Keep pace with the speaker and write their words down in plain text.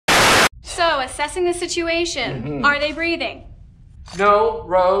So, assessing the situation, are they breathing? No,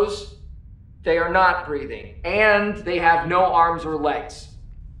 Rose, they are not breathing. And they have no arms or legs.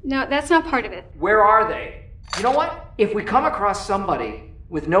 No, that's not part of it. Where are they? You know what? If we come across somebody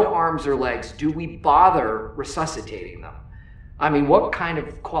with no arms or legs, do we bother resuscitating them? I mean, what kind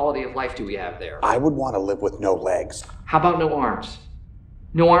of quality of life do we have there? I would want to live with no legs. How about no arms?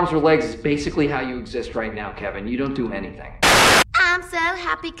 No arms or legs is basically how you exist right now, Kevin. You don't do anything. I'm so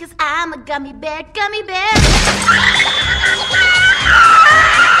happy because I'm a gummy bear, gummy bear.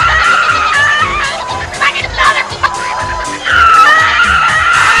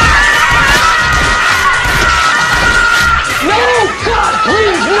 No! God,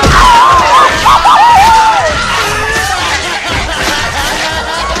 please, no!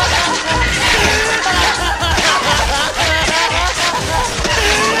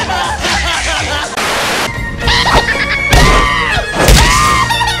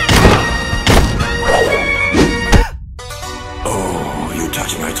 Oh, you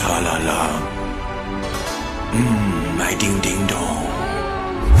touch my tra-la-la. My ding-ding-dong.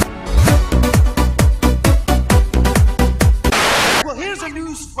 Well, here's a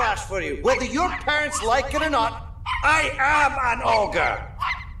news flash for you. Whether your parents like it or not, I am an ogre.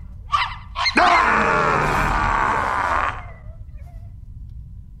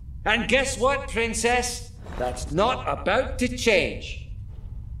 And guess what, princess? That's not about to change.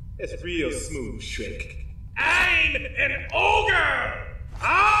 It's real smooth, Shrek. I'm an ogre!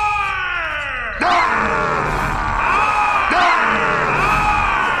 Arr! Arr!